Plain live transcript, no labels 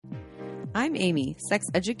I'm Amy, sex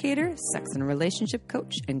educator, sex and relationship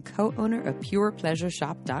coach, and co-owner of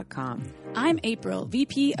PurePleasureShop.com. I'm April,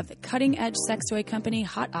 VP of the cutting-edge sex toy company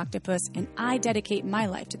Hot Octopus, and I dedicate my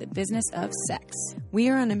life to the business of sex. We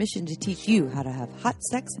are on a mission to teach you how to have hot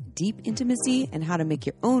sex, deep intimacy, and how to make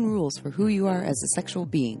your own rules for who you are as a sexual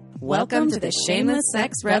being. Welcome to the Shameless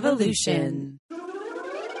Sex Revolution.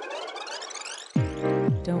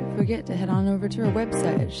 Don't forget to head on over to our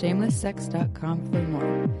website at shamelesssex.com for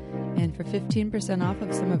more. And for 15% off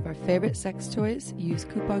of some of our favorite sex toys, use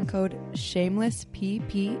coupon code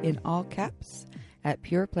SHAMELESSPP in all caps at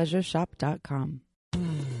purepleasureshop.com.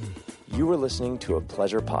 You are listening to a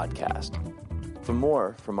pleasure podcast. For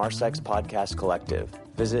more from our sex podcast collective,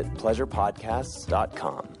 visit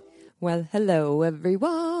pleasurepodcasts.com. Well, hello,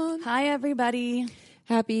 everyone. Hi, everybody.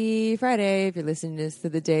 Happy Friday. If you're listening to this to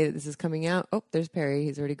the day that this is coming out. Oh, there's Perry.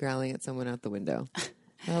 He's already growling at someone out the window.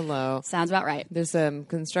 Hello. Sounds about right. There's some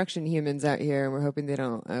construction humans out here, and we're hoping they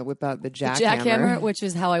don't whip out the jackhammer. The jackhammer, which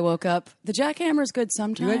is how I woke up. The jackhammer's good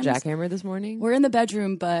sometimes. You had jackhammer this morning? We're in the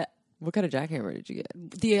bedroom, but... What kind of jackhammer did you get?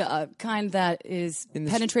 The kind that is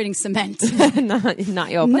penetrating cement. not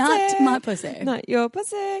your pussy. Not my pussy. Not your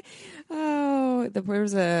pussy. Oh, there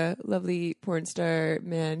was a lovely porn star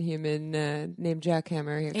human named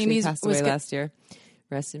Jackhammer. He actually passed away last year.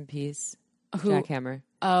 Rest in peace. Who? Jackhammer.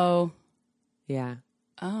 Oh. Yeah.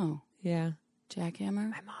 Oh. Yeah. Jackhammer?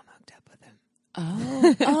 My mom hooked up with him.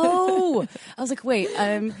 Oh. I was like, wait,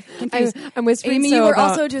 I'm confused. I'm whispering. Amy, you were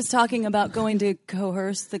also just talking about going to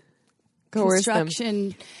coerce the construction.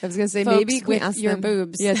 Them. I was going to say, folks maybe we with ask your them,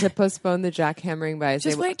 boobs. Yeah, to postpone the jackhammering by.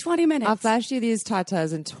 Just wait 20 minutes. I'll flash you these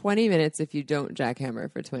tatas in 20 minutes if you don't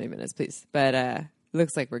jackhammer for 20 minutes, please. But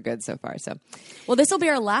looks like we're good so far. So, well, this will be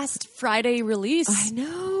our last Friday release. I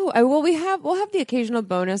know. We'll have the occasional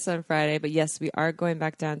bonus on Friday, but yes, we are going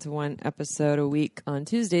back down to one episode a week on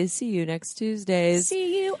Tuesdays. See you next Tuesdays.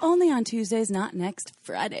 See you only on Tuesdays, not next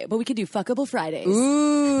Friday. But we could do fuckable Fridays.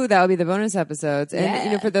 Ooh, that would be the bonus episodes. And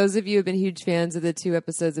yeah. for those of you who've been huge fans of the 2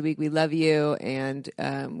 episodes a week, we love you and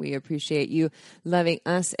we appreciate you loving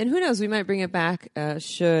us. And who knows, we might bring it back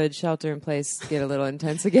should shelter in place get a little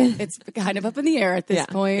intense again. It's kind of up in the air at this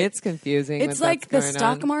point. It's confusing. It's like the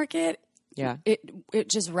stock market. Yeah. It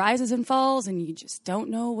just rises and falls, and you just don't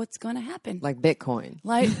know what's going to happen. Like Bitcoin.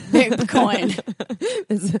 We're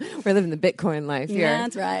living the Bitcoin life here. Yeah,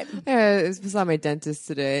 that's right. I saw my dentist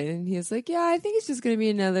today, and he was like, yeah, I think it's just going to be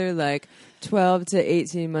another, 12 to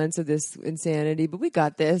 18 months of this insanity, but we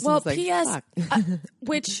got this. Well, like, P.S.,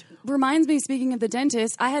 which reminds me, speaking of the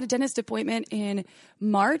dentist, I had a dentist appointment in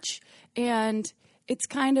March, and it's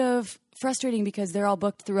kind of frustrating because they're all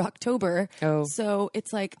booked through October. Oh. So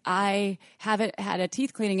it's like I haven't had a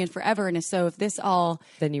teeth cleaning in forever. And so if this all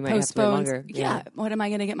then you might postpones, have to wait longer. Yeah. What am I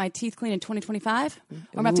going to get my teeth cleaned in 2025? Or I'm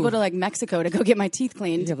going to have to go to Mexico to go get my teeth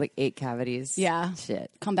cleaned. You have 8 cavities. Yeah.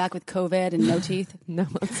 Shit. Come back with COVID and no teeth. No,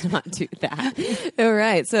 let's not do that. All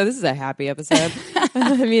right. So this is a happy episode.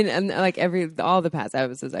 I mean, and all the past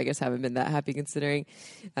episodes, I guess, haven't been that happy considering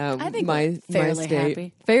I think my fairly state.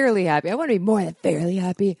 Happy. Fairly happy. I want to be more than fairly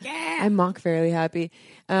happy. Yeah. I mock fairly happy.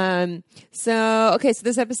 So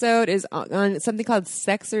this episode is on something called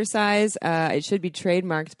Sexercise. It should be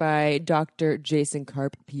trademarked by Dr. Jason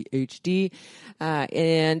Karp, PhD.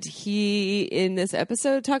 And he, in this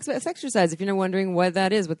episode, talks about Sexercise. If you're wondering what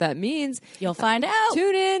that is, what that means, you'll find out.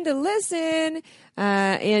 Tune in to listen.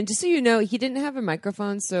 And just so you know, he didn't have a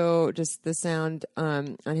microphone, so just the sound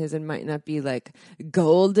on his end might not be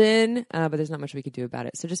golden, but there's not much we could do about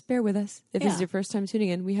it. So just bear with us. If this is your first time tuning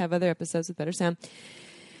in, we have other episodes with better sound.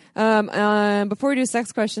 Before we do a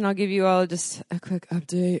sex question, I'll give you all just a quick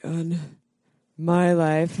update on my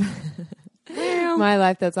life. My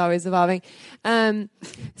life that's always evolving.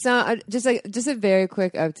 So just a very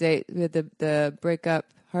quick update. We had the breakup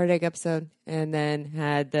heartache episode, and then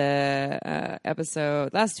had the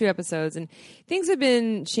last 2 episodes, and things have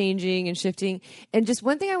been changing and shifting. And just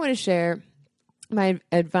one thing I want to share, my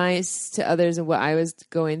advice to others and what I was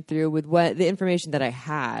going through with the information that I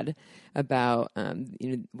had about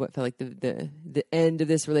what felt like the end of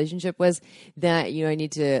this relationship was that I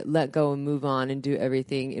need to let go and move on and do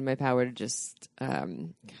everything in my power to just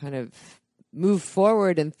kind of move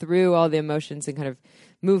forward and through all the emotions and kind of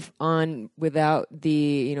move on without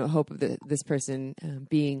the hope of this person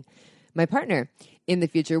being my partner in the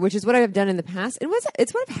future, which is what I've done in the past. And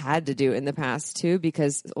it's what I've had to do in the past too,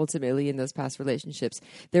 because ultimately in those past relationships,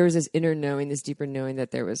 there was this inner knowing, this deeper knowing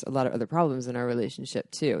that there was a lot of other problems in our relationship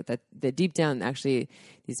too, that deep down, actually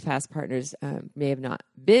these past partners may have not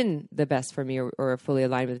been the best for me or fully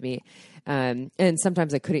aligned with me. And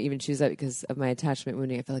sometimes I couldn't even choose that because of my attachment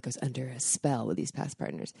wounding. I felt like I was under a spell with these past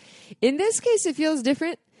partners. In this case, it feels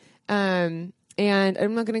different. And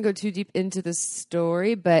I'm not going to go too deep into the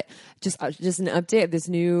story, but just an update of this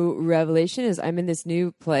new revelation is I'm in this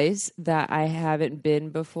new place that I haven't been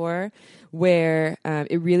before, where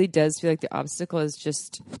it really does feel like the obstacle is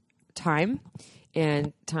just time,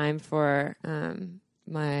 and time for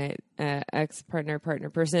my ex-partner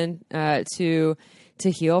person to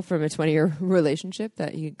heal from a 20-year relationship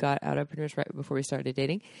that he got out of pretty much right before we started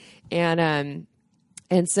dating.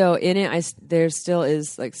 And so in it, there still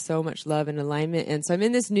is like so much love and alignment. And so I'm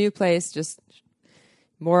in this new place, just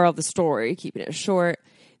moral of the story, keeping it short,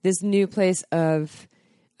 this new place of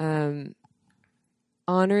honoring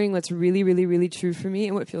what's really, really, really true for me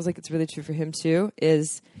and what feels like it's really true for him too,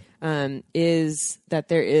 is that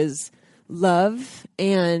there is love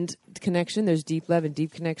and connection. There's deep love and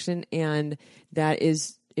deep connection. And that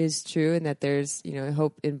is true. And that there's,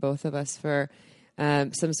 hope in both of us for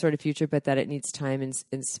some sort of future, but that it needs time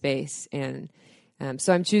and space. And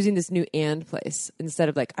so I'm choosing this new and place instead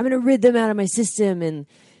of like, I'm going to rid them out of my system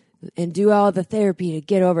and do all the therapy to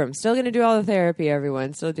get over them. Still going to do all the therapy,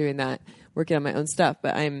 everyone. Still doing that, working on my own stuff.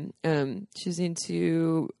 But I'm choosing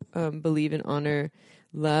to believe and honor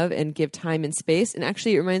love and give time and space. And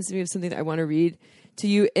actually, it reminds me of something that I want to read to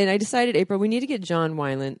you. And I decided, April, we need to get John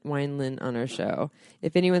Wineland on our show.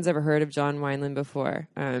 If anyone's ever heard of John Wineland before,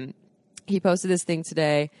 he posted this thing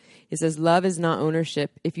today. It says, love is not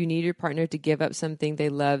ownership. If you need your partner to give up something they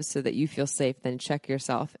love so that you feel safe, then check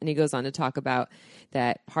yourself. And he goes on to talk about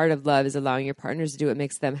that part of love is allowing your partners to do what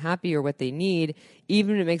makes them happy or what they need.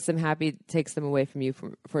 Even if it makes them happy, it takes them away from you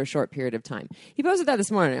for a short period of time. He posted that this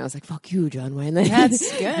morning. I was like, fuck you, John Wineland.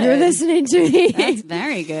 That's good. You're listening to me. That's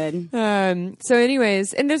very good. So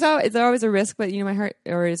anyways, and it's always a risk, but my heart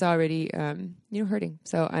is already, hurting.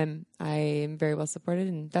 So I am very well supported,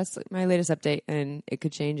 and that's my latest update, and it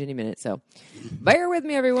could change any minute. So bear with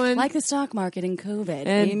me, everyone. Like the stock market in COVID.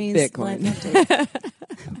 And Amy's Bitcoin. life update.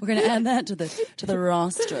 We're going to add that to the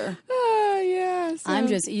roster. Yeah. So. I'm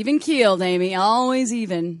just even keeled, Amy. Always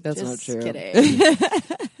even. That's just not true. Kidding.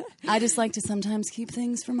 I just like to sometimes keep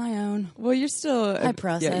things for my own. Well, you're still... I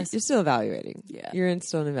process. Yeah, you're still evaluating. Yeah. You're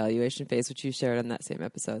still an evaluation phase, which you shared on that same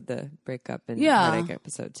episode, the breakup and Yeah. heartache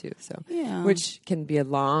episode too. So, Yeah. Which can be a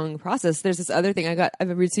long process. There's this other thing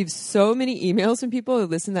I've received so many emails from people who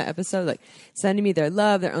listen to that episode, like sending me their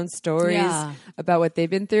love, their own stories about what they've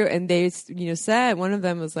been through. And they, said, one of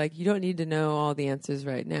them was like, you don't need to know all the answers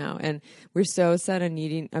right now. And we're so set on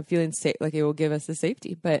feeling safe, like it will give us the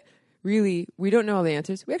safety. But really, we don't know all the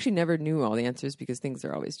answers. We actually never knew all the answers because things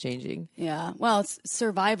are always changing. Yeah. Well, it's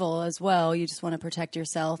survival as well. You just want to protect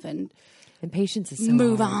yourself and patience is so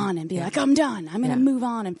move hard. on and be like, I'm done. I'm going to move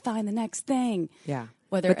on and find the next thing. Yeah.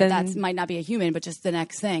 Whether that might not be a human, but just the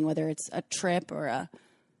next thing, whether it's a trip or a...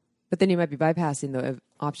 But then you might be bypassing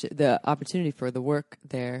the opportunity for the work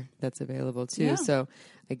there that's available too. Yeah. So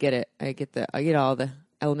I get it. I get all the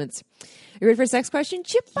elements. You ready for a sex question?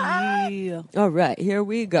 Chip? Yeah. All right, here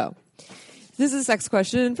we go. This is a sex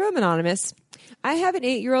question from Anonymous. I have an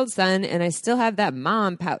 8-year-old son, and I still have that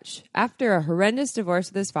mom pouch. After a horrendous divorce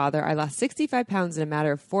with his father, I lost 65 pounds in a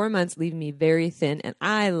matter of 4 months, leaving me very thin, and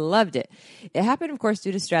I loved it. It happened, of course,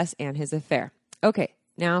 due to stress and his affair. Okay,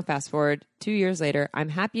 now fast forward 2 years later. I'm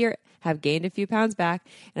happier, have gained a few pounds back,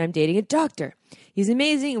 and I'm dating a doctor. He's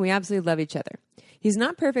amazing, and we absolutely love each other. He's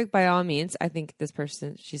not perfect by all means. I think this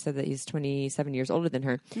person, she said that he's 27 years older than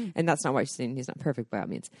her, and that's not why she's saying he's not perfect by all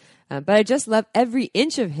means. But I just love every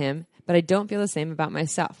inch of him, but I don't feel the same about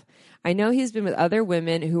myself. I know he's been with other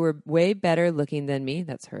women who were way better looking than me.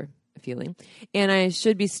 That's her feeling. And I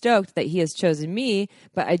should be stoked that he has chosen me,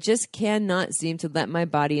 but I just cannot seem to let my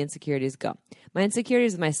body insecurities go. My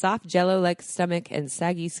insecurities is my soft jello-like stomach and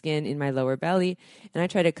saggy skin in my lower belly, and I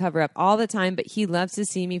try to cover up all the time, but he loves to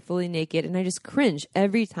see me fully naked, and I just cringe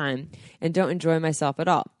every time and don't enjoy myself at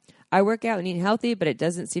all. I work out and eat healthy, but it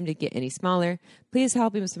doesn't seem to get any smaller. Please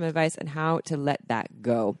help me with some advice on how to let that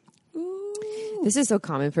go. Ooh. This is so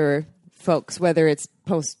common for folks, whether it's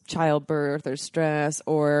post-childbirth or stress,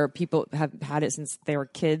 or people have had it since they were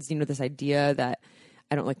kids, this idea that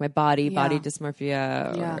I don't like my body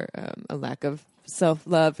dysmorphia, or a lack of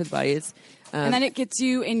self-love for the body. It's, and then it gets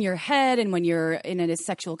you in your head, and when you're in a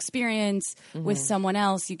sexual experience with someone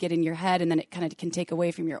else, you get in your head, and then it kind of can take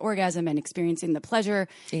away from your orgasm and experiencing the pleasure.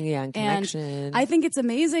 Yeah, and connection. And I think it's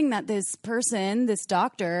amazing that this person, this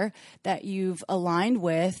doctor that you've aligned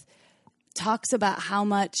with, talks about how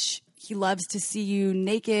much he loves to see you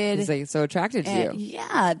naked. He's like so attracted to you.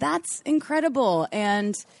 Yeah, that's incredible.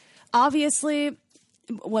 And obviously,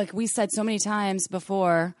 like we said so many times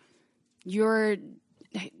before,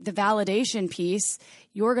 the validation piece,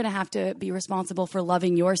 you're going to have to be responsible for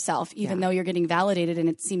loving yourself, even though you're getting validated. And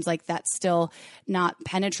it seems like that's still not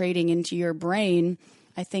penetrating into your brain.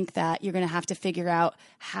 I think that you're going to have to figure out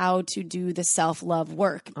how to do the self-love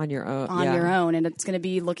work on your own. And it's going to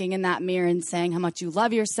be looking in that mirror and saying how much you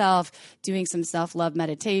love yourself, doing some self-love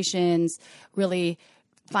meditations, really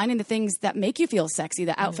finding the things that make you feel sexy,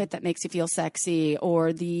 the outfit that makes you feel sexy,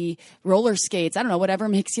 or the roller skates. I don't know, whatever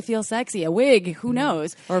makes you feel sexy, a wig, who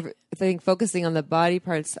knows? Or I think focusing on the body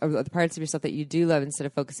parts, or the parts of yourself that you do love, instead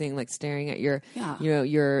of focusing like staring at your,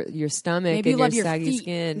 your stomach. Maybe you and love your your saggy feet.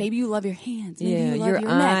 skin. Maybe you love your hands. Maybe you love your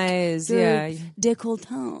eyes. eyes. Your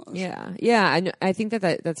décolletage. Yeah. I think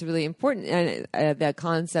that's really important, and the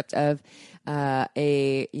concept of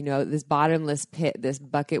this bottomless pit, this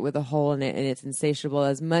bucket with a hole in it, and it's insatiable.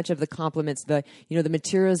 As much of the compliments, the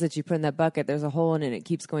materials that you put in that bucket, there's a hole in it, and it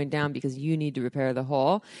keeps going down because you need to repair the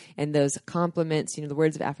hole. And those compliments, the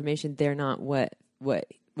words of affirmation, they're not what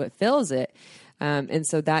fills it. And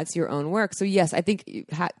so that's your own work. So yes, I think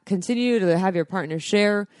continue to have your partner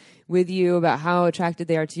share with you about how attracted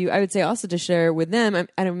they are to you. I would say also to share with them, and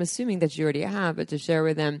I'm assuming that you already have, but to share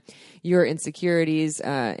with them your insecurities,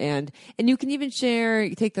 and you can even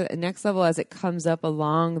take the next level as it comes up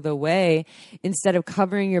along the way. Instead of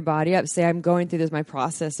covering your body up, say, I'm going through my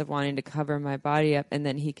process of wanting to cover my body up, and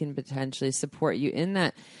then he can potentially support you in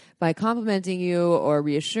that by complimenting you or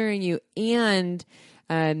reassuring you. And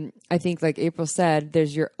I think, like April said,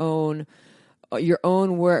 there's your own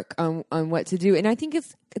work on what to do. And I think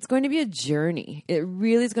it's going to be a journey. It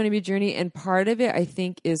really is going to be a journey. And part of it, I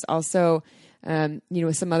think, is also, some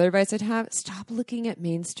other advice I'd have, stop looking at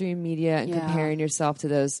mainstream media and comparing yourself to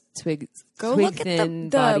those twig look thin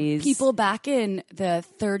at the bodies. People back in the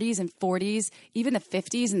 30s and 40s, even the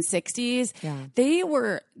 50s and 60s, they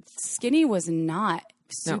were, skinny was not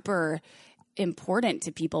super important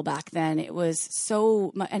to people back then. It was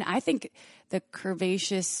so much, and I think the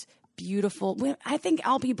curvaceous, beautiful, I think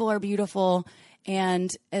all people are beautiful.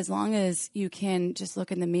 And as long as you can just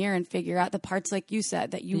look in the mirror and figure out the parts, like you said,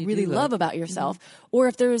 that you really love about yourself, or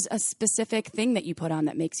if there's a specific thing that you put on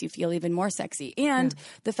that makes you feel even more sexy. And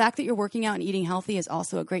the fact that you're working out and eating healthy is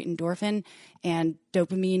also a great endorphin and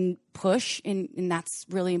dopamine push. And that's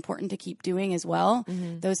really important to keep doing as well.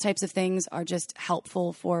 Those types of things are just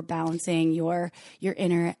helpful for balancing your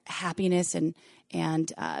inner happiness and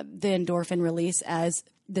the endorphin release, as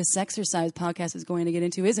the Sexercise podcast is going to get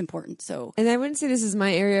into, is important. So, and I wouldn't say this is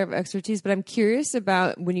my area of expertise, but I'm curious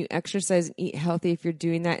about when you exercise and eat healthy, if you're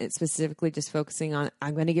doing that, it's specifically just focusing on,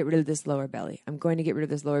 I'm going to get rid of this lower belly. I'm going to get rid of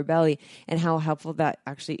this lower belly, and how helpful that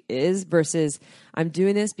actually is versus I'm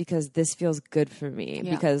doing this because this feels good for me,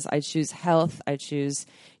 because I choose health. I choose,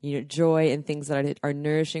 joy and things that are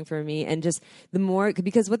nourishing for me. And just the more,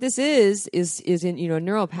 because what this is in, a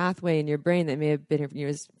neural pathway in your brain that may have been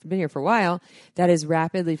here for a while, that is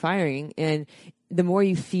rapidly firing. And the more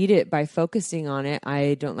you feed it by focusing on it,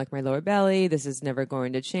 I don't like my lower belly, this is never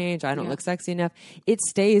going to change, I don't look sexy enough, it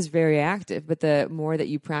stays very active. But the more that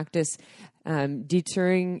you practice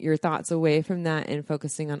deterring your thoughts away from that and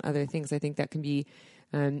focusing on other things, I think that can be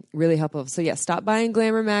really helpful. So stop buying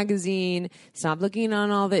Glamour magazine, stop looking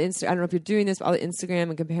on all the I don't know if you're doing this, but all the Instagram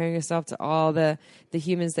and comparing yourself to all the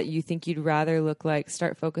humans that you think you'd rather look like.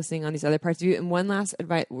 Start focusing on these other parts of you. And one last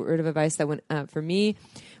word of advice that went for me,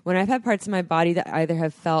 when I've had parts of my body that either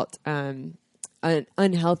have felt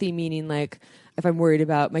unhealthy, meaning like if I'm worried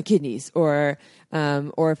about my kidneys, or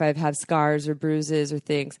if I've had scars or bruises or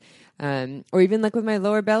things, or even like with my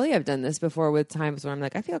lower belly, I've done this before with times where I'm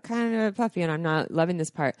like, I feel kind of puffy and I'm not loving this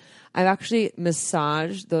part. I've actually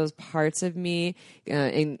massaged those parts of me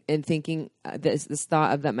and thinking this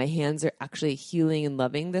thought of that my hands are actually healing and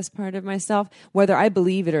loving this part of myself, whether I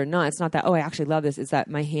believe it or not. It's not that, I actually love this. It's that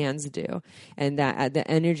my hands do. And that the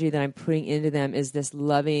energy that I'm putting into them is this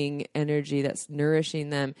loving energy that's nourishing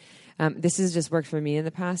them. This has just worked for me in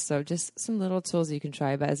the past. So just some little tools you can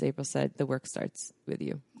try. But as April said, the work starts with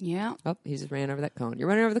you. Yeah. Oh, he just ran over that cone. You're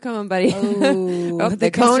running over the cone, buddy. Oh, the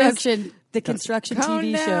cone is the construction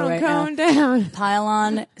TV show right now. Calm down.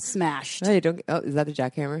 Pylon smashed. Hey, is that a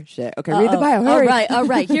jackhammer? Shit. Okay, read the bio. Hurry. All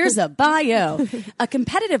right. Here's a bio. A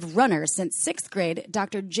competitive runner since 6th grade,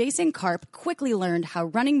 Dr. Jason Karp quickly learned how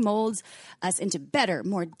running molds us into better,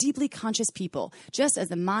 more deeply conscious people, just as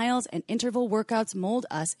the miles and interval workouts mold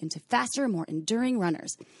us into faster, more enduring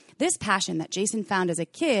runners. This passion that Jason found as a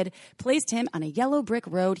kid placed him on a yellow brick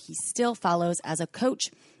road he still follows as a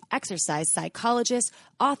coach, exercise psychologist,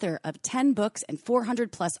 author of 10 books and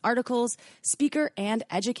 400 plus articles, speaker, and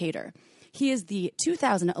educator. He is the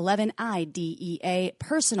 2011 IDEA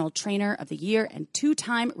Personal Trainer of the Year and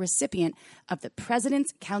 2-time recipient of the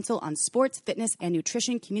President's Council on Sports, Fitness, and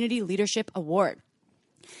Nutrition Community Leadership Award.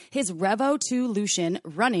 His Revolution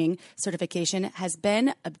running certification has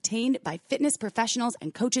been obtained by fitness professionals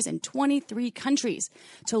and coaches in 23 countries.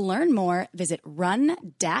 To learn more, visit run-fit.com.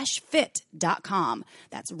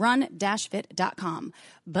 That's run-fit.com.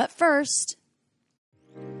 But first...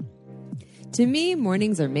 To me,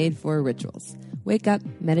 mornings are made for rituals. Wake up,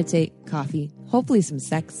 meditate, coffee, hopefully some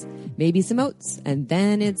sex, maybe some oats, and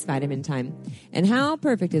then it's vitamin time. And how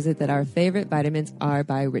perfect is it that our favorite vitamins are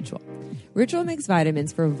by Ritual? Ritual makes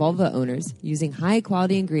vitamins for vulva owners using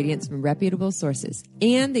high-quality ingredients from reputable sources.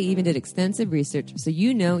 And they even did extensive research so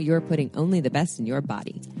you know you're putting only the best in your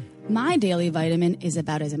body. My daily vitamin is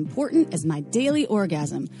about as important as my daily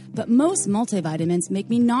orgasm, but most multivitamins make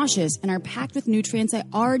me nauseous and are packed with nutrients I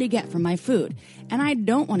already get from my food. And I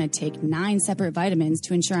don't want to take 9 separate vitamins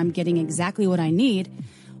to ensure I'm getting exactly what I need.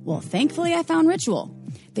 Well, thankfully I found Ritual.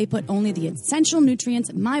 They put only the essential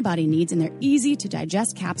nutrients my body needs in their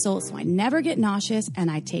easy-to-digest capsule, so I never get nauseous, and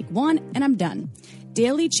I take one and I'm done.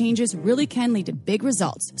 Daily changes really can lead to big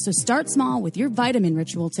results, so start small with your vitamin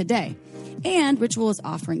Ritual today. And Ritual is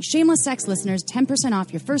offering Shameless Sex listeners 10%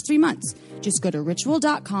 off your first 3 months. Just go to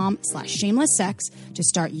ritual.com/shamelesssex to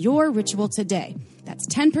start your Ritual today. That's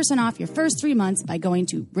 10% off your first 3 months by going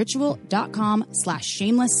to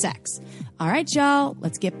ritual.com/shamelesssex. All right, y'all,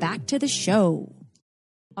 let's get back to the show.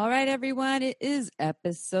 All right, everyone, it is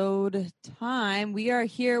episode time. We are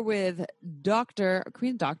here with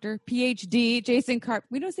Korean doctor, PhD, Jason Karp.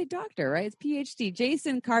 We don't say doctor, right? It's PhD.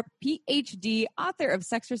 Jason Karp, PhD, author of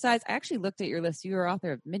Sexercise. I actually looked at your list. You are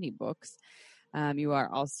author of many books. You are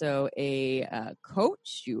also a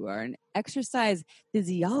coach. You are an exercise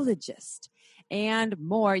physiologist and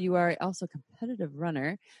more. You are also a competitive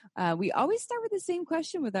runner. We always start with the same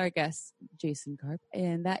question with our guest, Jason Karp,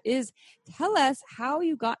 and that is, tell us how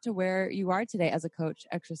you got to where you are today as a coach,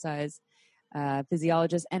 exercise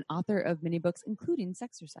physiologist, and author of many books, including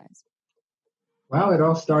Sexercise. Well, it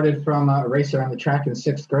all started from a race around the track in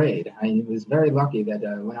 6th grade. I was very lucky that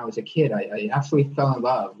when I was a kid, I absolutely fell in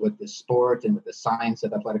love with the sport and with the science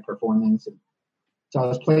of athletic performance. And so I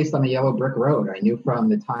was placed on a yellow brick road. I knew from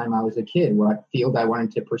the time I was a kid what field I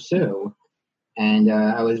wanted to pursue. And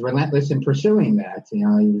I was relentless in pursuing that. You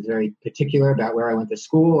know, I was very particular about where I went to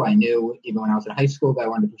school. I knew even when I was in high school that I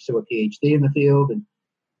wanted to pursue a PhD in the field.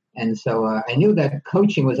 And so I knew that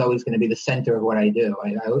coaching was always going to be the center of what I do.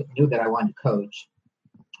 I knew that I wanted to coach.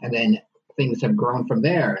 And then things have grown from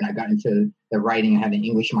there. And I got into the writing. I had an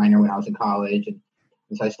English minor when I was in college. And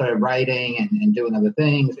so I started writing and doing other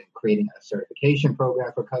things and creating a certification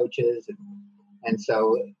program for coaches. And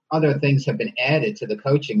so other things have been added to the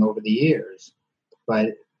coaching over the years.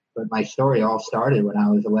 But my story all started when I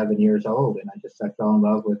was 11 years old. And I fell in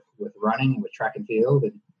love with running and with track and field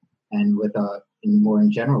and with more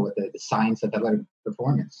in general with the science of athletic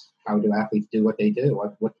performance. How do athletes do what they do?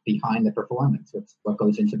 What's behind the performance? What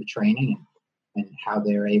goes into the training and how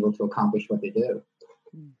they're able to accomplish what they do.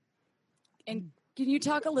 And can you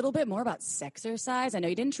talk a little bit more about Sexercise? I know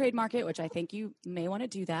you didn't trademark it, which I think you may want to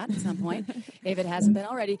do that at some point if it hasn't been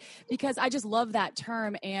already, because I just love that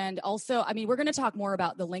term. And also, I mean, we're going to talk more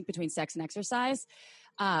about the link between sex and exercise,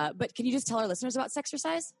 but can you just tell our listeners about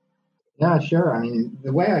Sexercise? Yeah, sure. I mean,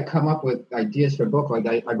 the way I come up with ideas for a book, like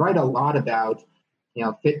I write a lot about,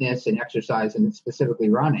 fitness and exercise and specifically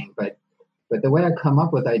running, but the way I come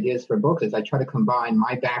up with ideas for books is I try to combine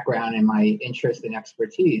my background and my interest and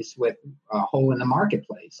expertise with a hole in the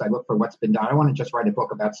marketplace. I look for what's been done. I don't want to just write a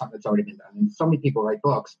book about something that's already been done. And so many people write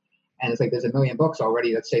books, and it's like there's a million books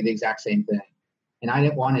already that say the exact same thing. And I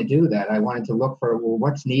didn't want to do that. I wanted to look for,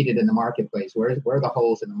 what's needed in the marketplace? Where are the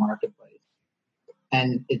holes in the marketplace?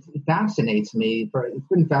 And it fascinates me. It's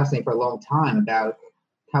been fascinating for a long time about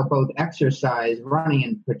how both exercise, running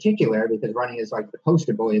in particular, because running is like the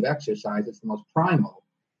poster boy of exercise, it's the most primal,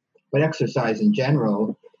 but exercise in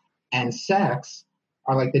general and sex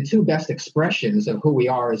are like the two best expressions of who we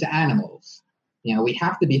are as animals. We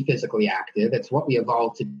have to be physically active. It's what we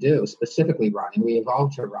evolved to do, specifically running. We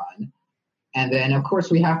evolved to run. And then, of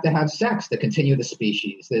course, we have to have sex to continue the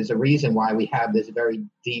species. There's a reason why we have this very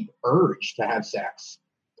deep urge to have sex.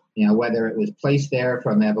 Whether it was placed there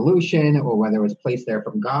from evolution or whether it was placed there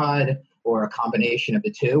from God or a combination of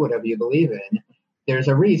the two, whatever you believe in, there's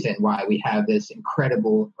a reason why we have this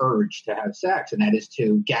incredible urge to have sex, and that is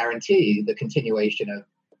to guarantee the continuation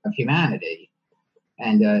of humanity.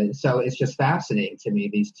 And so it's just fascinating to me,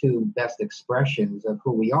 these two best expressions of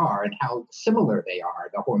who we are and how similar they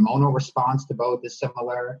are. The hormonal response to both is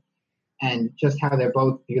similar, and just how they're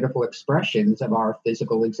both beautiful expressions of our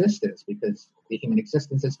physical existence, because the human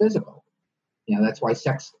existence is physical. That's why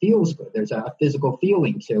sex feels good. There's a physical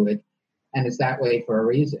feeling to it, and it's that way for a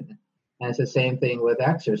reason. And it's the same thing with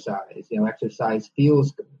exercise. Exercise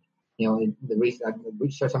feels good. The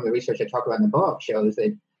research, some of the research I talk about in the book shows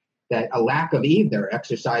that a lack of either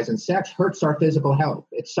exercise and sex hurts our physical health.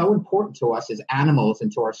 It's so important to us as animals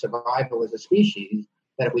and to our survival as a species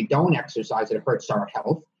that if we don't exercise, it hurts our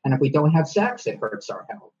health. And if we don't have sex, it hurts our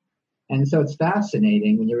health. And so it's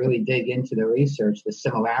fascinating when you really dig into the research, the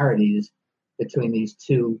similarities between these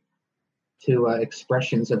two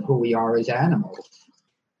expressions of who we are as animals.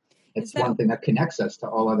 It's one thing that connects us to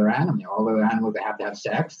all other animals. All other animals, they have to have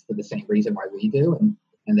sex for the same reason why we do.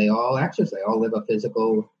 And they all exercise. They all live a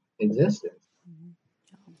physical existence.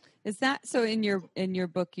 Is that so? In your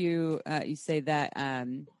book, you say that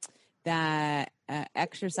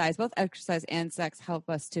exercise, both exercise and sex, help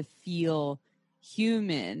us to feel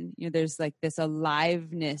human. There's like this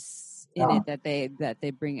aliveness in it that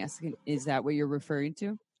they bring us. Is that what you're referring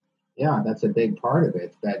to? Yeah, that's a big part of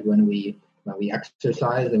it. That when we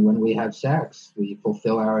exercise and when we have sex, we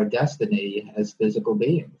fulfill our destiny as physical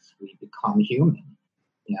beings. We become human.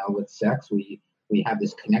 With sex, we have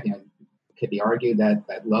this connection. It could be argued that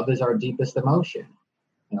love is our deepest emotion.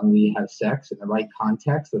 We have sex in the right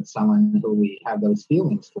context with someone who we have those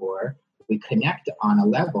feelings for. We connect on a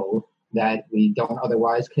level that we don't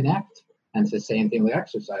otherwise connect. And it's the same thing with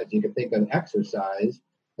exercise. You can think of exercise,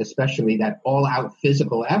 especially that all-out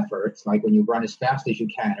physical efforts, like when you run as fast as you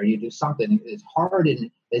can or you do something as hard and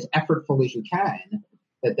as effortful as you can,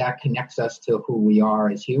 that connects us to who we are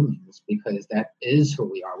as humans, because that is who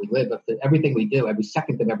we are. We live, everything we do, every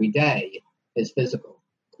second of every day is physical.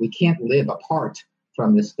 We can't live apart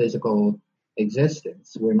from this physical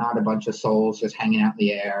existence. We're not a bunch of souls just hanging out in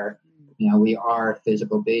the air. We are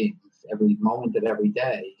physical beings. Every moment of every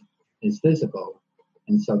day is physical.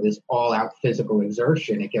 And so this all-out physical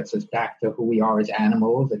exertion, it gets us back to who we are as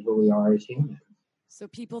animals and who we are as humans. So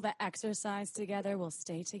people that exercise together will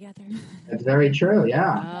stay together? That's very true,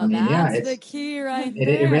 yeah. Oh, that's the key right there.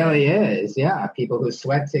 It really is, yeah. People who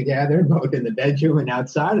sweat together, both in the bedroom and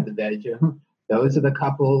outside of the bedroom, those are the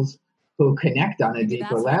couples who connect on a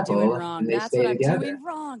deeper level, and they stay together.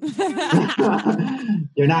 That's what I'm doing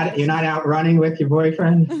wrong. You're not out running with your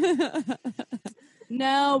boyfriend?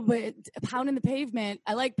 No, but pounding the pavement,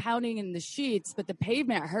 I like pounding in the sheets, but the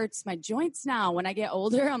pavement hurts my joints now. When I get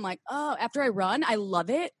older, I'm like, oh, after I run, I love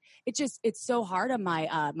it. It's so hard on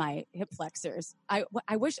my hip flexors. I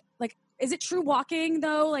wish, like, is it true walking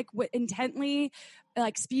though? Like intently,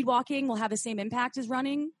 like speed walking will have the same impact as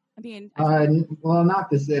running? I mean, well, not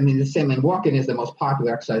this. I mean, the same. And walking is the most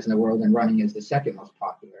popular exercise in the world, and running is the second most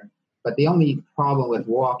popular. But the only problem with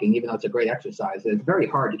walking, even though it's a great exercise, is it's very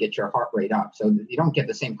hard to get your heart rate up. So you don't get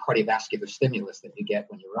the same cardiovascular stimulus that you get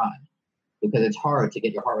when you run, because it's hard to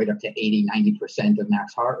get your heart rate up to 80, 90% of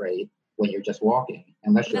max heart rate when you're just walking,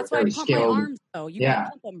 unless you're very skilled. That's why I pump my arms, though. You gotta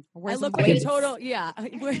pump them. I look like total, yeah.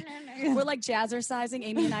 We're like jazzercising.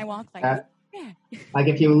 Amy and I walk like like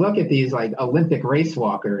if you look at these like Olympic race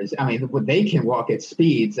walkers, I mean, they can walk at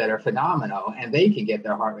speeds that are phenomenal, and they can get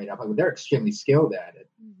their heart rate up. Like, they're extremely skilled at it.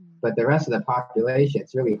 But the rest of the population,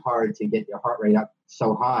 it's really hard to get your heart rate up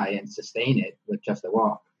so high and sustain it with just a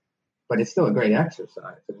walk. But it's still a great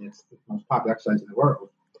exercise. I mean, it's the most popular exercise in the world.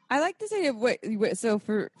 I like this idea of what so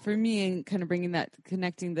for me, and kind of bringing that,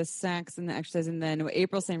 connecting the sex and the exercise, and then what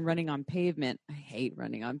April's saying, running on pavement. I hate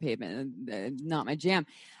running on pavement, not my jam.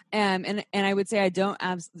 And I would say I don't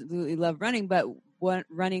absolutely love running, but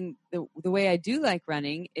running the way I do like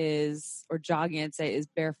running is, or jogging, I'd say, is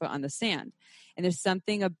barefoot on the sand. And there's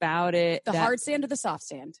something about it. The hard sand or the soft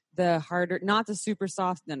sand? The harder, not the super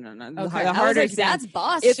soft. No. Okay. The harder sand. That's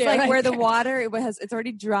boss. It's like where the water, it's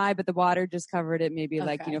already dry, but the water just covered it maybe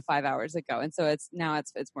 5 hours ago. And so it's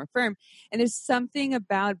more firm. And there's something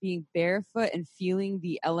about being barefoot and feeling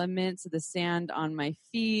the elements of the sand on my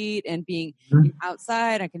feet and being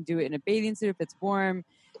outside. I can do it in a bathing suit if it's warm.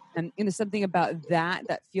 And there's something about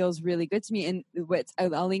that feels really good to me. And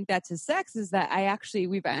I'll link that to sex is that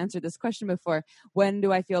we've answered this question before. When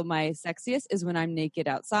do I feel my sexiest is when I'm naked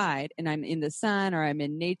outside and I'm in the sun or I'm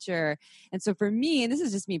in nature. And so for me, and this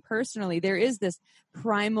is just me personally, there is this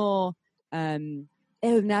primal,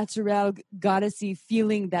 el natural goddessy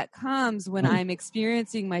feeling that comes when I'm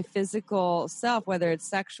experiencing my physical self, whether it's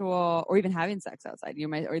sexual or even having sex outside,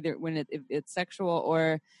 when it's sexual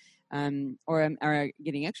or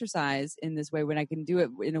getting exercise in this way, when I can do it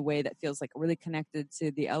in a way that feels like really connected to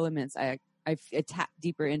the elements, I tap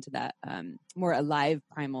deeper into that more alive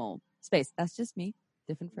primal space. That's just me.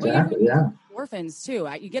 Different for Exactly, yeah. Orphans too.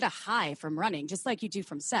 You get a high from running, just like you do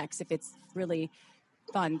from sex, if it's really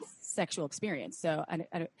fun sexual experience. So,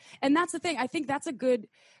 and that's the thing. I think that's a good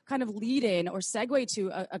kind of lead in or segue to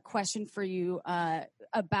a question for you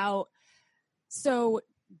about. So,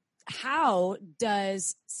 how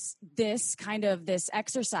does this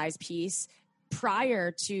exercise piece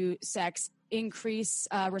prior to sex increase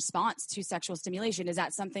response to sexual stimulation? Is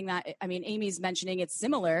that something that, Amy's mentioning it's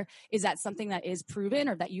similar. Is that something that is proven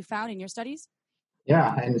or that you found in your studies?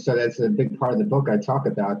 Yeah, and so that's a big part of the book. I talk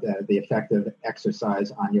about the effect of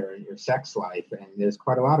exercise on your sex life, and there's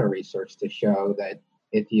quite a lot of research to show that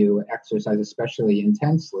if you exercise, especially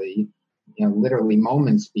intensely, literally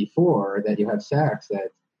moments before that you have sex,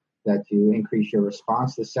 that you increase your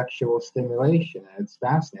response to sexual stimulation. And it's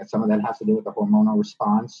fascinating. Some of that has to do with the hormonal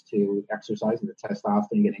response to exercise and the testosterone.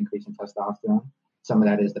 You get an increase in testosterone. Some of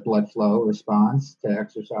that is the blood flow response to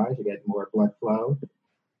exercise. You get more blood flow.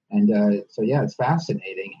 And so, it's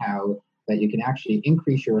fascinating how that you can actually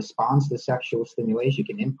increase your response to sexual stimulation.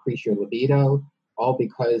 You can increase your libido, all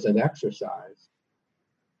because of exercise.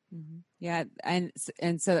 Mm-hmm. Yeah, and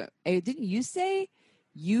so didn't you say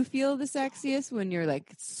you feel the sexiest when you're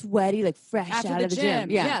like sweaty, like fresh After out the of the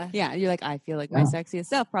gym? Yeah. You're like, I feel like my sexiest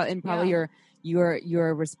self, probably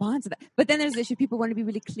your response to that. But then there's the issue: people want to be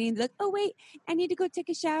really clean. They're like, oh wait, I need to go take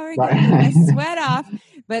a shower and get my sweat off.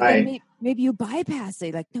 But then maybe you bypass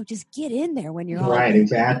it. Like, no, just get in there when you're all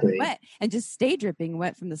exactly wet and just stay dripping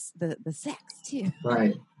wet from the sex too.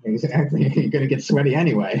 Right, exactly. You're going to get sweaty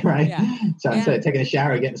anyway, right? Yeah. So instead of taking a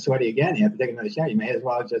shower and getting sweaty again, you have to take another shower. You may as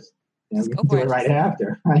well just do it right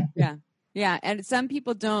after, right? Yeah, and some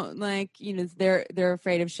people don't they're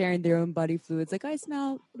afraid of sharing their own body fluids. Like, I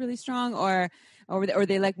smell really strong, or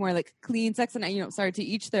they like more like clean sex. And to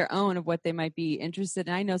each their own of what they might be interested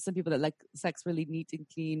in. I know some people that like sex really neat and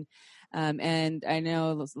clean, and I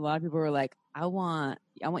know a lot of people were like, I want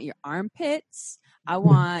your armpits. I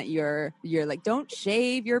want your like, don't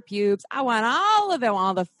shave your pubes. I want all of them,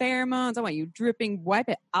 all the pheromones. I want you dripping, wipe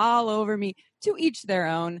it all over me. To each their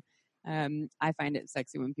own. I find it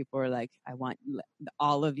sexy when people are like, I want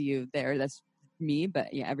all of you there. That's me. But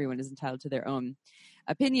everyone is entitled to their own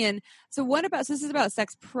opinion. So this is about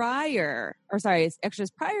sex exercise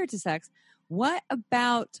prior to sex. What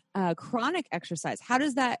about chronic exercise? How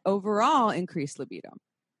does that overall increase libido?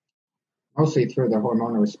 Mostly through the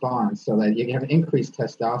hormonal response, so that you have increased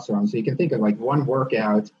testosterone. So you can think of like one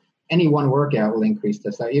workout, any one workout will increase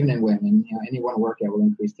testosterone, even in women, any one workout will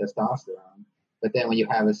increase testosterone. But then when you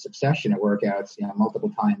have a succession of workouts, multiple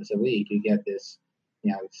times a week, you get this,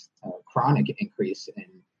 chronic increase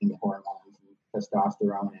in the hormones,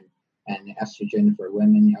 testosterone and estrogen for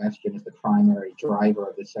women. Estrogen is the primary driver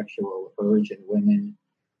of the sexual urge in women.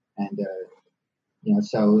 And,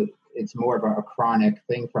 so it's more of a chronic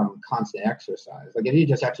thing from constant exercise. Like if you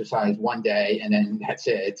just exercise one day and then that's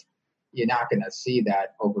it, you're not going to see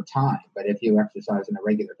that over time. But if you exercise on a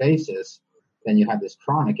regular basis, then you have this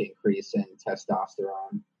chronic increase in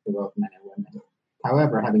testosterone for both men and women.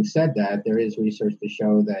 However, having said that, there is research to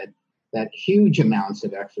show that huge amounts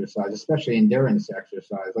of exercise, especially endurance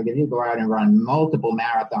exercise, like if you go out and run multiple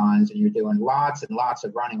marathons and you're doing lots and lots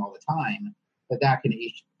of running all the time, that can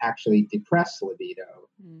actually depress libido.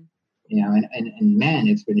 And in men,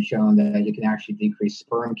 it's been shown that you can actually decrease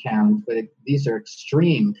sperm count, but these are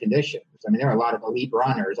extreme conditions. There are a lot of elite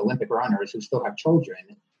runners, Olympic runners, who still have children.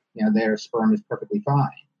 Their sperm is perfectly fine.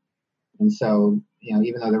 And so,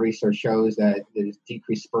 even though the research shows that there's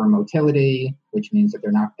decreased sperm motility, which means that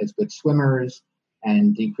they're not as good swimmers,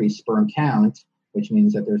 and decreased sperm count, which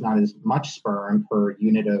means that there's not as much sperm per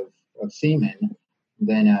unit of semen,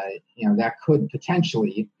 then, that could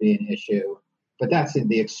potentially be an issue. But that's in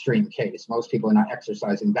the extreme case. Most people are not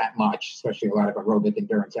exercising that much, especially a lot of aerobic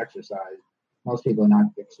endurance exercise. Most people are not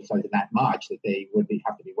exercising that much that they would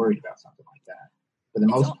have to be worried about something like that. For the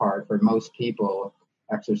most part, for most people,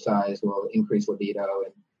 exercise will increase libido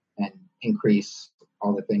and increase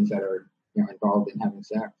all the things that are involved in having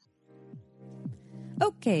sex.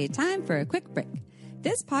 Okay, time for a quick break.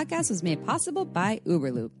 This podcast was made possible by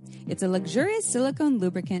Uberlube. It's a luxurious silicone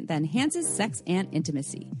lubricant that enhances sex and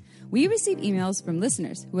intimacy. We receive emails from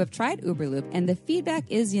listeners who have tried Uberlube, and the feedback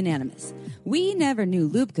is unanimous. We never knew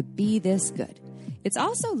lube could be this good. It's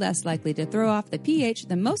also less likely to throw off the pH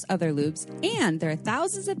than most other lubes, and there are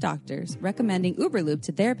thousands of doctors recommending Uberlube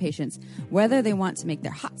to their patients, whether they want to make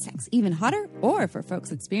their hot sex even hotter or for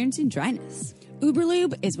folks experiencing dryness.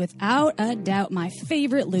 Uberlube is without a doubt my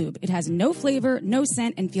favorite lube. It has no flavor, no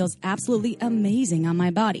scent, and feels absolutely amazing on my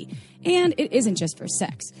body. And it isn't just for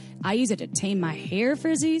sex. I use it to tame my hair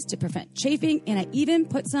frizzies, to prevent chafing, and I even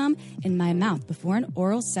put some in my mouth before an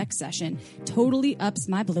oral sex session. Totally ups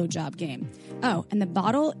my blowjob game. Oh, and the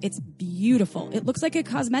bottle, it's beautiful. It looks like a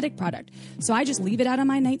cosmetic product, so I just leave it out on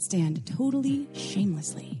my nightstand, totally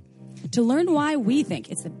shamelessly. To learn why we think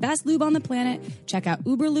it's the best lube on the planet, check out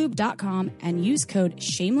uberlube.com and use code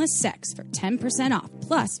SHAMELESSSEX for 10% off,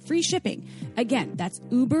 plus free shipping. Again, that's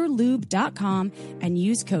uberlube.com and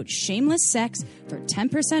use code SHAMELESSSEX for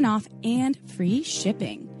 10% off and free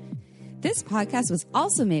shipping. This podcast was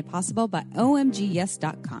also made possible by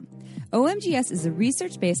omgyes.com. OMGYes is a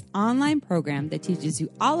research-based online program that teaches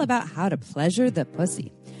you all about how to pleasure the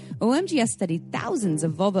pussy. OMGYes studied thousands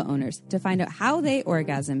of vulva owners to find out how they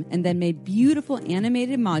orgasm and then made beautiful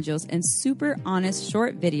animated modules and super honest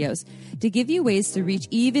short videos to give you ways to reach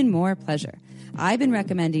even more pleasure. I've been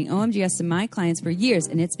recommending OMGYes to my clients for years,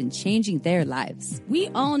 and it's been changing their lives. We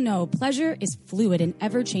all know pleasure is fluid and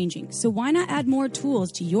ever-changing, so why not add more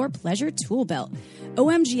tools to your pleasure tool belt?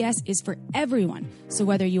 OMGYes is for everyone, so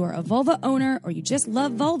whether you are a vulva owner or you just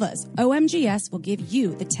love vulvas, OMGYes will give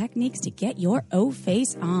you the techniques to get your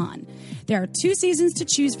O-face on. There are 2 seasons to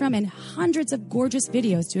choose from and hundreds of gorgeous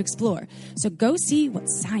videos to explore, so go see what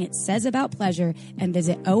science says about pleasure and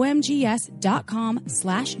visit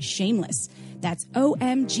omgyes.com/shameless. That's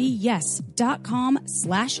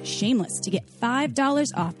omgyes.com/shameless to get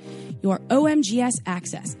 $5 off your OMGYes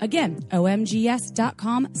access. Again,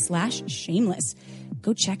 omgyes.com/shameless.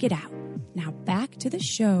 Go check it out. Now back to the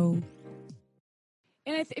show.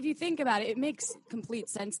 And if you think about it, it makes complete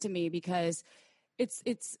sense to me because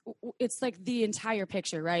it's like the entire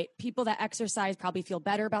picture, right? People that exercise probably feel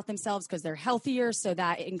better about themselves because they're healthier. So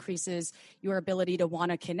that increases your ability to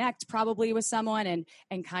want to connect probably with someone and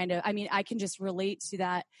kind of, I mean, I can just relate to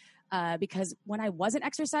that because when I wasn't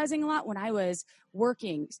exercising a lot, when I was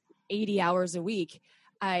working 80 hours a week,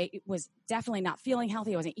 I was definitely not feeling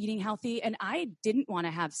healthy. I wasn't eating healthy and I didn't want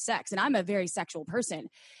to have sex. And I'm a very sexual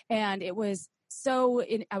person. And it was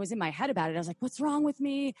I was in my head about it. I was like, what's wrong with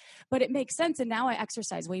me? But it makes sense. And now I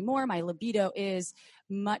exercise way more. My libido is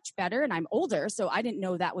much better and I'm older. So I didn't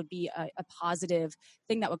know that would be a positive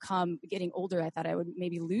thing that would come getting older. I thought I would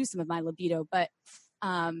maybe lose some of my libido, but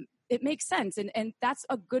it makes sense. And that's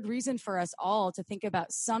a good reason for us all to think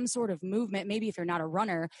about some sort of movement. Maybe if you're not a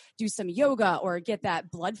runner, do some yoga or get that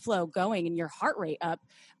blood flow going and your heart rate up.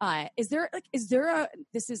 This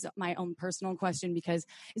is my own personal question because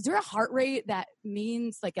is there a heart rate that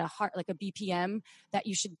means like a BPM that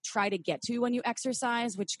you should try to get to when you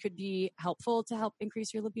exercise, which could be helpful to help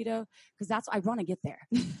increase your libido? Because I want to get there.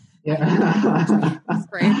 Yeah. That's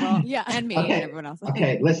great. Well, yeah. And me and everyone else.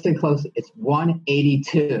 Okay, listen close. It's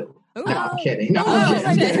 182. Ooh. No, I'm kidding. No, I'm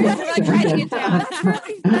I'm kidding. like writing it down. That's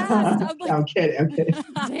really fast. I'm kidding.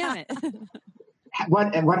 Damn it.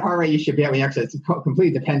 What heart rate you should be at when you exercise? It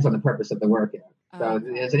completely depends on the purpose of the workout. So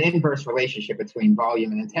there's an inverse relationship between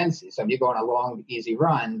volume and intensity. So if you go on a long, easy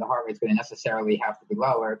run, the heart rate's going to necessarily have to be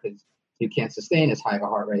lower because you can't sustain as high of a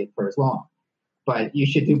heart rate for as long. But you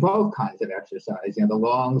should do both kinds of exercise. The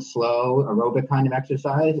long, slow, aerobic kind of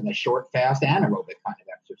exercise and the short, fast, anaerobic kind of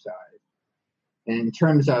exercise. And in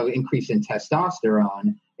terms of increase in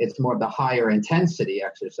testosterone, it's more of the higher intensity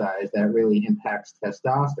exercise that really impacts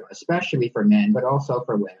testosterone, especially for men, but also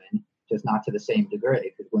for women, just not to the same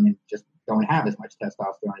degree because women just don't have as much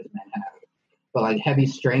testosterone as men have. But like heavy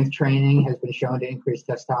strength training has been shown to increase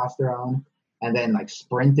testosterone. And then like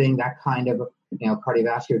sprinting, that kind of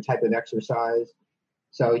cardiovascular type of exercise.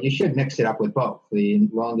 So you should mix it up with both, the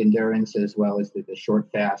long endurance as well as the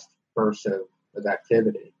short, fast bursts of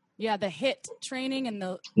activity. Yeah, the HIIT training and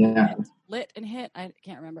the lit and HIIT. I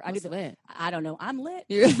can't remember. What's lit? I don't know. I'm lit.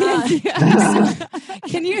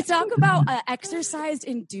 Can you talk about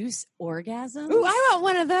exercise-induced orgasm? Ooh, I want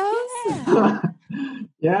one of those. Yeah.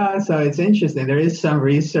 Yeah, so it's interesting. There is some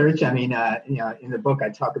research. I mean, in the book, I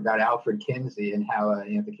talk about Alfred Kinsey and how,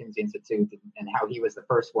 the Kinsey Institute and how he was the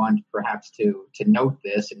first one perhaps to note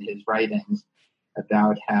this in his writings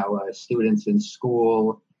about how students in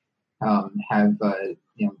school have,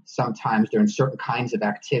 sometimes during certain kinds of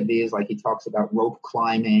activities, like he talks about rope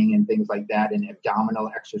climbing and things like that, and abdominal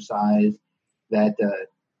exercise, that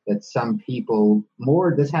some people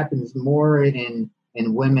this happens more in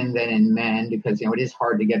women than in men, because it is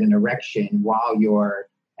hard to get an erection while you're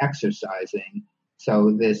exercising.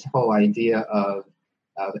 So this whole idea of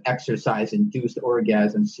exercise induced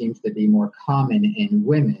orgasm seems to be more common in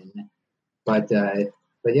women, but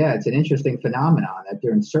yeah, it's an interesting phenomenon that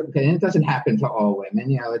during certain, and it doesn't happen to all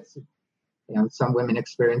women. It's some women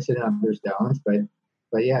experience it and others don't.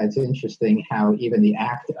 But yeah, it's interesting how even the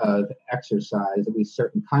act of exercise, at least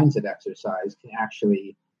certain kinds of exercise, can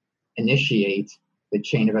actually initiate the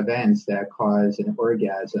chain of events that cause an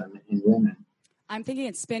orgasm in women. I'm thinking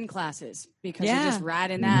it's spin classes, because you're just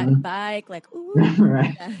riding that bike, like, ooh,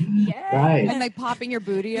 right. yeah. Right. And like popping your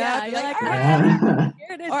booty up. You're like, yeah. here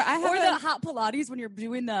it is. Or the hot Pilates when you're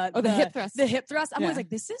doing the hip thrust. The hip thrust. I'm always like,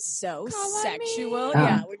 this is so sexual. Yeah.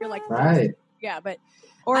 Yeah, when you're like, right. Yeah, but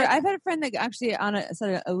I've had a friend that actually on a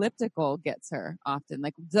sort of elliptical gets her often,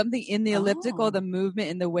 like something in the elliptical, the movement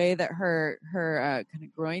in the way that her kind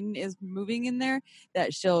of groin is moving in there,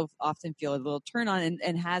 that she'll often feel a little turn on,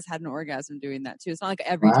 and has had an orgasm doing that too. It's not like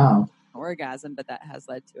every time an orgasm, but that has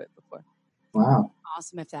led to it before. Wow.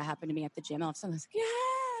 Awesome if that happened to me at the gym. All of a sudden I was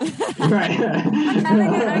like, right. I'm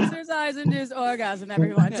having an exercise-induced orgasm,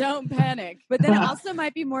 everyone. Don't panic. But then it also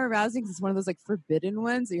might be more arousing because it's one of those like forbidden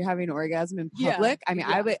ones that you're having an orgasm in public. I mean,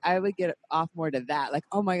 I would get off more to that. Like,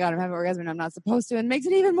 oh my God, I'm having an orgasm and I'm not supposed to, and it makes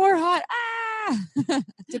it even more hot.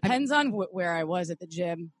 Depends on where I was at the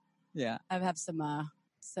gym. Yeah. I have some,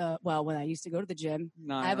 when I used to go to the gym,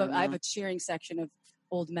 I have a cheering section of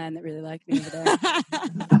old men that really like me over there.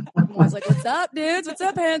 I was like, what's up, dudes? What's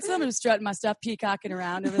up, handsome? I'm strutting my stuff, peacocking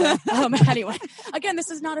around over there. Anyway, again, this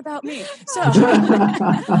is not about me. So,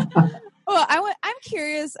 well, I'm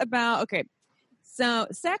curious about, so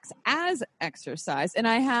sex as exercise. And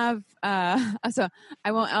I have, so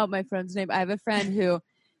I won't out my friend's name. I have a friend who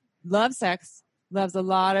loves sex, loves a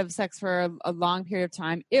lot of sex for a long period of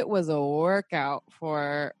time. It was a workout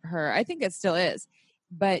for her. I think it still is.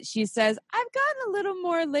 But she says, I've gotten a little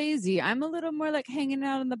more lazy. I'm a little more like hanging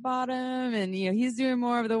out on the bottom, and he's doing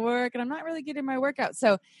more of the work, and I'm not really getting my workout.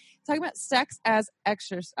 So talking about sex as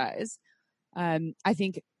exercise, I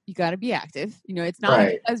think you got to be active. It's not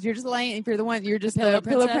as you're just laying, if you're the one, you're just the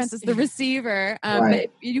pillow princess, the receiver. But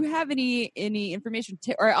if you have any information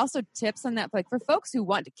or also tips on that, like for folks who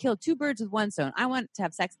want to kill two birds with one stone, I want to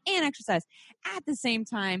have sex and exercise at the same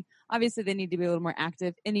time. Obviously they need to be a little more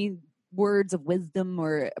active. Any words of wisdom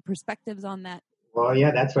or perspectives on that? Well,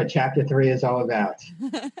 yeah, that's what chapter 3 is all about.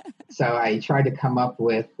 So I tried to come up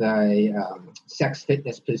with sex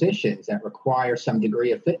fitness positions that require some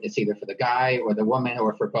degree of fitness, either for the guy or the woman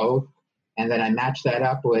or for both. And then I matched that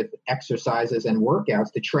up with exercises and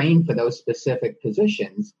workouts to train for those specific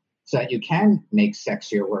positions so that you can make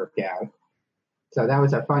sex your workout. So that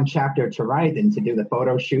was a fun chapter to write, and to do the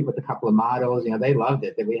photo shoot with a couple of models. They loved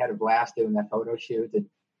it. We had a blast doing that photo shoot,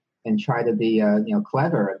 and try to be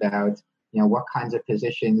clever about what kinds of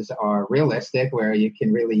positions are realistic, where you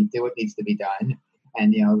can really do what needs to be done,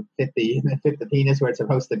 and fit the penis where it's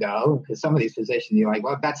supposed to go. Because some of these positions you're like,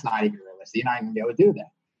 well, that's not even realistic. You're not even gonna be able to do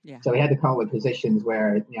that. Yeah. So we had to come up with positions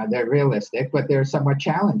where they're realistic, but they're somewhat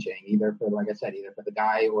challenging, either for, like I said, either for the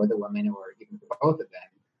guy or the woman, or even for both of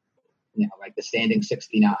them. Like the standing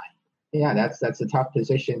 69. Yeah, that's a tough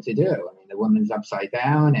position to do. I mean, the woman's upside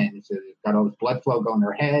down, and so got all this blood flow going to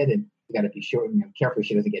her head, and you got to be sure, careful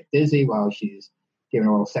she doesn't get dizzy while she's giving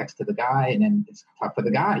oral sex to the guy. And then it's tough for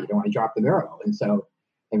the guy. You don't want to drop the girl, and so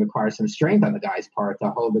it requires some strength on the guy's part to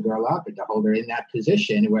hold the girl up and to hold her in that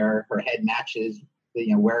position where her head matches,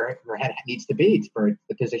 where her head needs to be for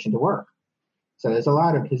the position to work. So there's a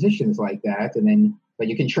lot of positions like that, but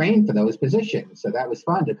you can train for those positions. So that was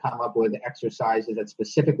fun to come up with exercises that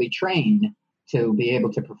specifically train to be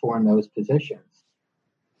able to perform those positions.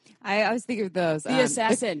 I always think of those. The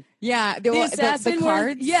assassin. The assassin. The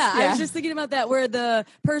cards. I was just thinking about that, where the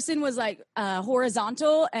person was like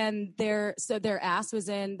horizontal, and their ass was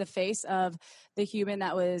in the face of the human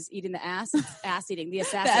that was eating the ass eating. The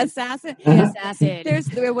assassin. The assassin. The assassin. There's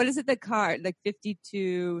what is it? The card, like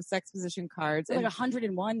 52 sex position cards, like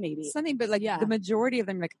 101 maybe something. But like the majority of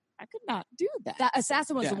them, like I could not do that. That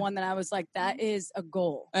assassin was the one that I was like, that is a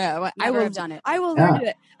goal. Well, I will have done it. I will learn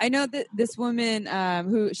it. I know that this woman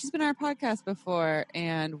who she's been on our podcast before,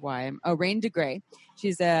 and why? Rain DeGray.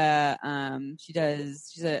 She does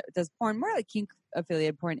porn, more like kink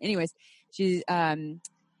affiliated porn. Anyways, she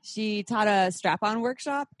taught a strap-on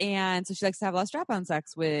workshop, and so she likes to have a lot of strap-on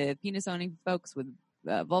sex with penis owning folks, with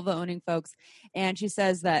vulva owning folks, and she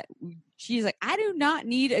says that she's like, I do not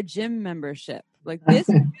need a gym membership. Like this,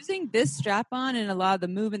 using this strap on and a lot of the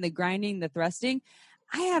movement, the grinding, the thrusting,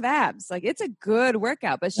 I have abs. Like it's a good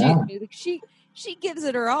workout, but she gives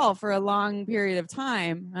it her all for a long period of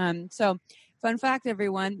time. So fun fact,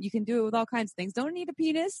 everyone, you can do it with all kinds of things. Don't need a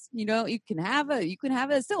penis. You know, you can have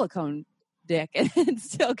a silicone dick and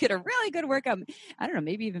still get a really good workout. I don't know,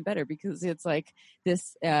 maybe even better because it's like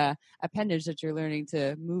this appendage that you're learning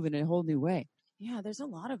to move in a whole new way. Yeah, there's a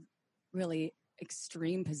lot of really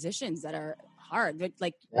extreme positions that are hard.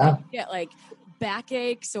 Like get like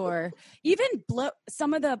backaches or even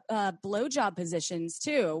some of the blowjob positions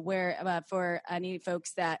too, where for any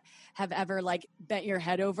folks that have ever like bent your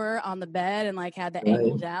head over on the bed and like had the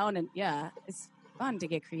angle down, and it's fun to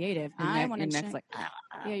get creative. I want to check. Like,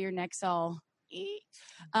 your neck's all.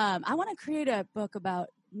 I want to create a book about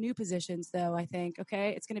new positions, though. I think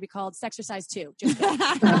it's going to be called Sexercise 2. Just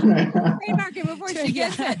trademark it before she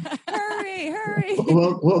gets it. Hurry!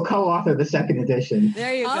 We'll co-author the second edition.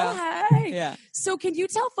 There you go. Oh, hey. Yeah. So, can you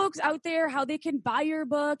tell folks out there how they can buy your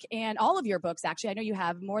book and all of your books? Actually, I know you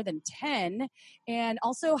have more than 10, and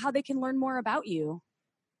also how they can learn more about you.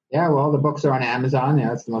 Yeah, well, all the books are on Amazon.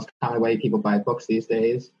 That's the most common way people buy books these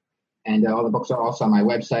days. And all the books are also on my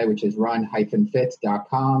website, which is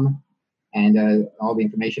run-fit.com. And all the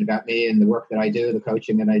information about me and the work that I do, the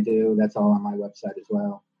coaching that I do, that's all on my website as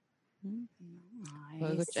well.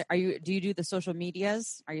 Nice. Do you do the social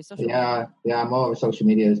medias? Are you social media? Yeah, I'm all over social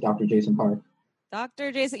media as Dr. Jason Karp.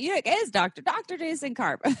 Dr. Jason, it is Dr. Jason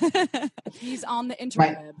Karp. He's on the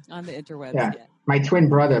interwebs. Yeah. My twin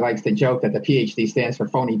brother likes to joke that the PhD stands for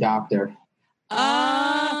phony doctor.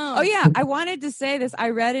 Oh yeah, I wanted to say this. I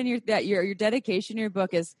read in your dedication, your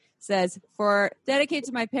book says for dedicate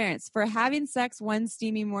to my parents for having sex one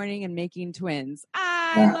steamy morning and making twins.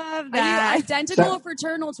 I love that. Are you identical or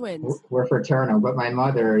fraternal twins? We're fraternal, but my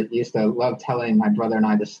mother used to love telling my brother and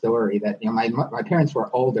I the story that my parents were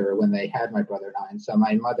older when they had my brother and I, and so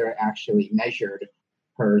my mother actually measured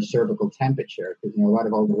her cervical temperature because a lot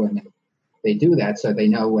of older women they do that so they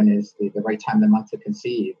know when is the right time of the month to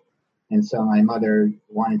conceive. And so my mother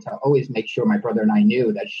wanted to always make sure my brother and I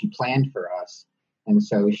knew that she planned for us. And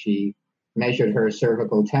so she measured her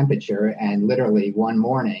cervical temperature, and literally one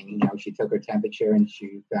morning, she took her temperature and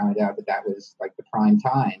she found out that was like the prime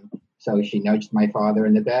time. So she nudged my father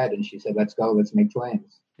in the bed and she said, let's go, let's make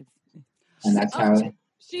twins. And that's how...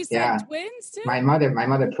 She said twins too? My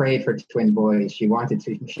mother prayed for twin boys. She got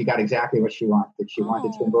exactly what she wanted. She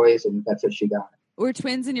wanted twin boys, and that's what she got. Were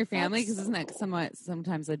twins in your family? Because isn't that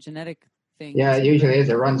sometimes a genetic thing? Yeah, it usually is.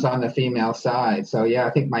 It runs on the female side. So,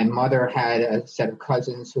 I think my mother had a set of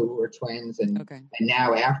cousins who were twins. And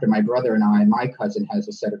now after my brother and I, my cousin has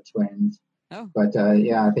a set of twins. Oh. But,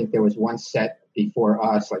 I think there was one set before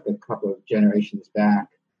us, like a couple of generations back.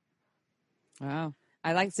 Wow.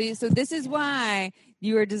 So this is why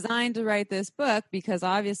you were designed to write this book, because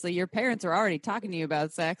obviously your parents are already talking to you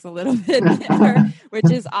about sex a little bit more, which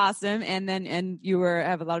is awesome. And you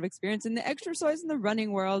have a lot of experience in the exercise and the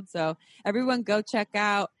running world. So everyone go check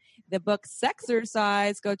out the book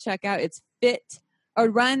Sexercise. Go check out it's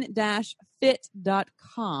run-fit.com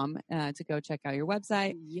to go check out your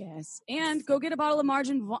website. Yes. And go get a bottle of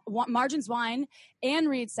Margins wine and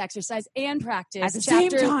read Sexercise and practice at the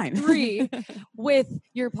chapter same time. 3 with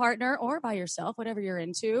your partner or by yourself, whatever you're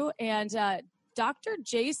into. And Dr.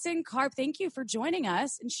 Jason Karp, thank you for joining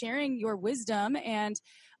us and sharing your wisdom and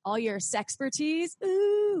all your sexpertise.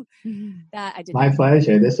 Ooh, that I did. My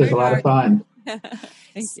pleasure. This is a lot of fun.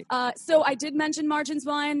 Thank you. So I did mention Margins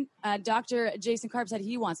wine. Dr. Jason Karp said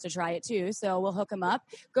he wants to try it too, so we'll hook him up.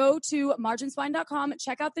 Go to marginswine.com.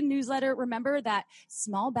 Check out the newsletter. Remember that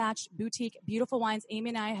small batch boutique beautiful wines. Amy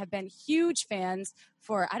and I have been huge fans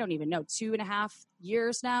for, I don't even know, 2.5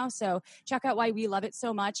 years now. So check out why we love it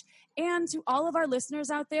so much. And to all of our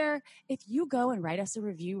listeners out there, if you go and write us a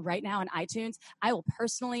review right now on iTunes, I will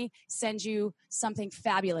personally send you something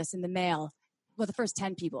fabulous in the mail. Well, the first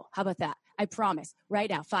 10 people. How about that? I promise. Right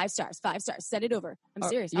now, 5 stars. Send it over. I'm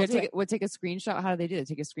serious. Take a screenshot. How do they do it?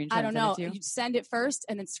 Take a screenshot. I don't know. You send it first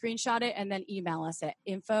and then screenshot it and then email us at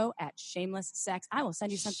info@shamelesssex. I will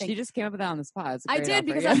send you something. She just came up with that on the spot. I did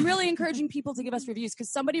because I'm really encouraging people to give us reviews, because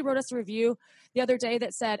somebody wrote us a review the other day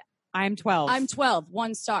that said, I'm 12.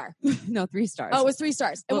 1 star. No, 3 stars. Oh, it was 3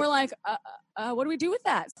 stars. And we're like, what do we do with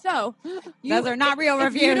that? So those are not real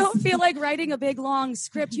reviews. If you don't feel like writing a big, long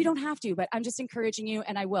script, you don't have to, but I'm just encouraging you,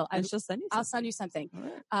 and I will. I'll send you something.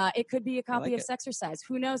 Right. It could be a copy of Sexercise.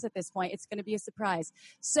 Who knows at this point? It's going to be a surprise.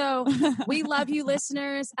 So we love you,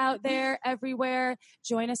 listeners out there everywhere.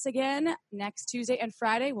 Join us again next Tuesday and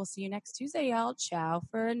Friday. We'll see you next Tuesday, y'all. Ciao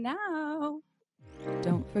for now.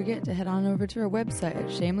 Don't forget to head on over to our website at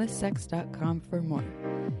shamelesssex.com for more.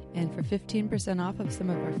 And for 15% off of some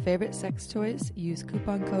of our favorite sex toys, use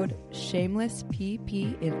coupon code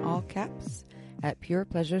SHAMELESSPP in all caps at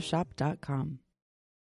purepleasureshop.com.